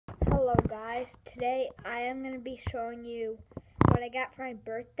Hello guys, today I am going to be showing you what I got for my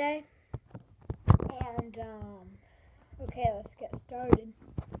birthday, and okay, let's get started.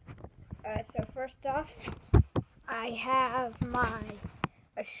 So first off, I have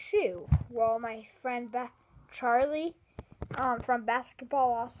a shoe. Well, my friend Charlie from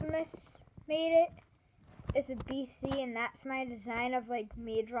Basketball Awesomeness made it. It's a BC, and that's my design of like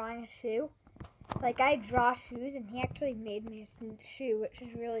me drawing a shoe. Like, I draw shoes, and he actually made me a shoe, which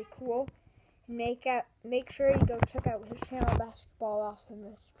is really cool. Make sure you go check out his channel, Basketball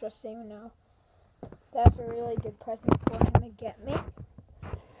Awesomeness, just so you know. That's a really good present for him to get me.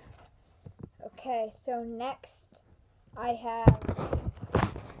 Okay, so next, I have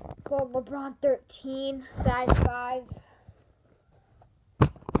LeBron 13, size 5.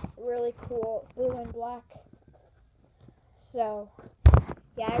 Really cool, blue and black. So,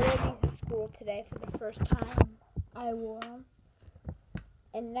 yeah, I wore these to school today for the first time I wore them.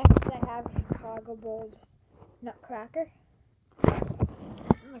 And next I have Chicago Bulls Nutcracker.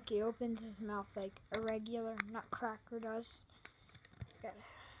 Look, he opens his mouth like a regular Nutcracker does.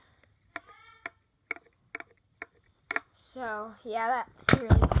 So, yeah, that's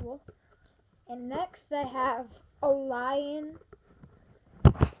really cool. And next I have a Lion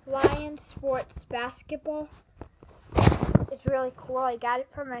Sports Basketball. It's really cool. I got it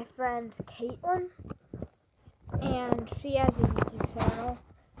from my friend Caitlin, and she has a YouTube channel.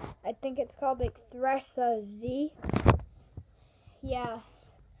 I think it's called like Thressa Z. Yeah,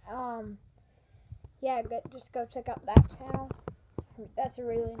 just go check out that channel. That's a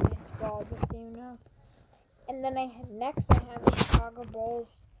really nice ball, just so you know. And then next I have the Chicago Bulls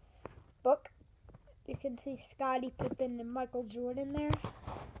book. You can see Scottie Pippen and Michael Jordan there.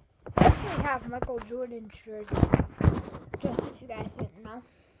 I actually have Michael Jordan's jersey, just if you guys didn't know.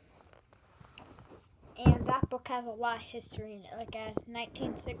 And that book has a lot of history in it, like as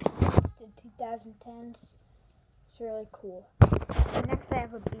 1960s to 2010s. It's really cool. And next I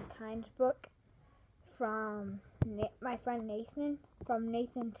have a Be Kind book from my friend Nathan, from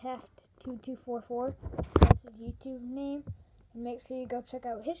Nathan Teft 2244. That's his YouTube name. And make sure you go check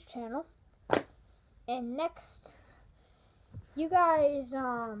out his channel. And next, you guys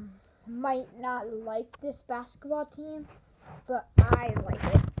might not like this basketball team, but I like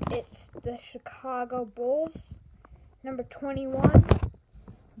it. It's the Chicago Bulls, number 21,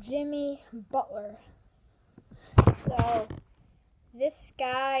 Jimmy Butler. So, this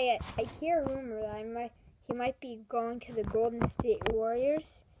guy, I hear a rumor that he might be going to the Golden State Warriors.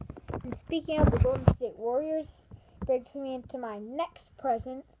 And speaking of the Golden State Warriors, brings me into my next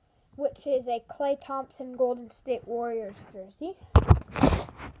present, which is a Klay Thompson Golden State Warriors jersey,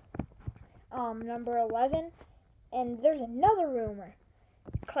 number 11. And there's another rumor.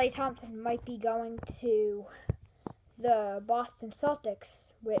 Klay Thompson might be going to the Boston Celtics,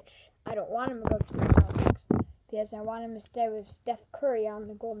 which I don't want him to go to the Celtics, because I want him to stay with Steph Curry on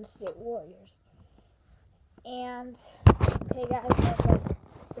the Golden State Warriors. And, okay guys, that's like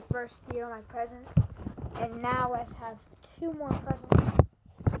the first few of my presents. And now I have two more presents.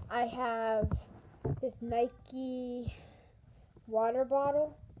 I have this Nike water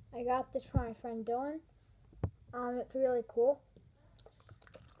bottle. I got this from my friend Dylan. It's really cool.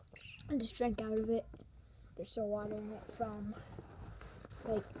 I just drank out of it. There's still water in it from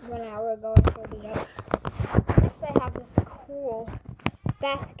like 1 hour ago. I filled it up. Next I have this cool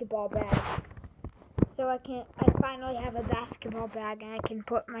basketball bag. So I finally have a basketball bag, and I can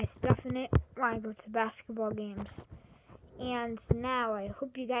put my stuff in it when I go to basketball games. And now I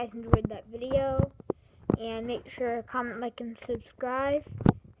hope you guys enjoyed that video, and make sure to comment, like, and subscribe,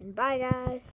 and bye guys.